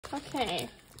Okay.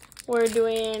 We're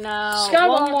doing Skybox.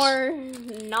 one more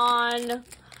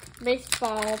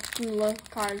non-baseball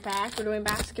card pack. We're doing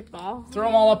basketball. Throw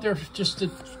them all up there just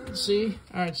to see.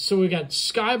 All right, so we got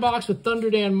Skybox with Thunder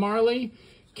Dan Marley,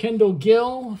 Kendall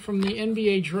Gill from the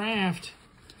NBA draft.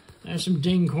 There's some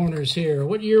ding corners here.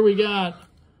 What year we got?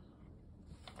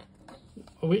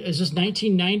 Is this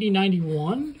 1990,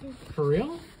 91? For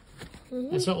real?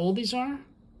 That's how old these are?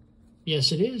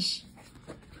 Yes, it is.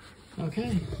 Okay,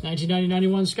 1990,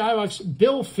 91 Skybox.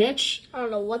 Bill Fitch. I don't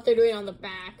know what they're doing on the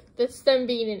back. This is them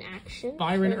being in action.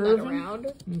 Byron Turn that Irvin.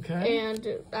 around. Okay. And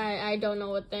I don't know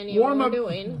what any of them are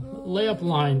doing. Layup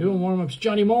line, doing warm-ups.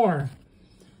 Johnny Moore.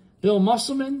 Bill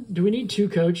Musselman. Do we need two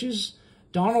coaches?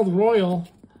 Donald Royal.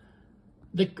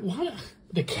 The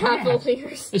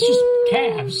Cavs. It's just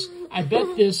Cavs. I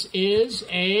bet this is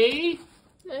a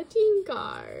team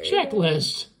card.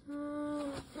 checklist.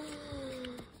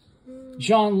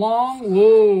 John Long.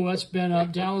 Whoa, that's been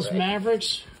up. Dallas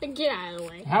Mavericks. Get out of the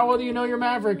way. How well do you know your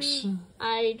Mavericks?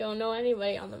 I don't know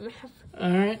anybody on the map. All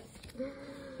right.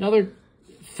 Another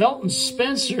Felton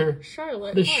Spencer.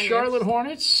 Charlotte Charlotte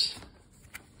Hornets.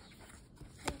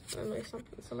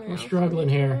 We're struggling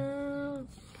here.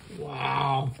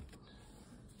 Wow.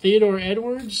 Theodore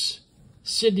Edwards,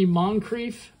 Sidney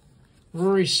Moncrief,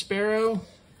 Rory Sparrow,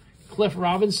 Cliff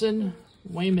Robinson,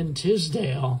 Wayman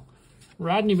Tisdale,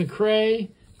 Rodney McRae,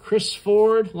 Chris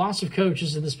Ford, lots of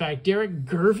coaches in this pack. Derek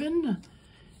Gervin,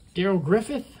 Daryl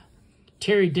Griffith,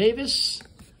 Terry Davis,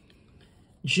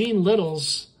 Gene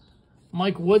Littles,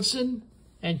 Mike Woodson,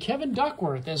 and Kevin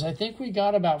Duckworth, as I think we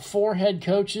got about 4 head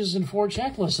coaches and 4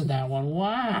 checklists in that one.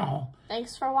 Wow.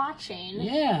 Thanks for watching.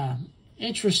 Yeah,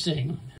 interesting.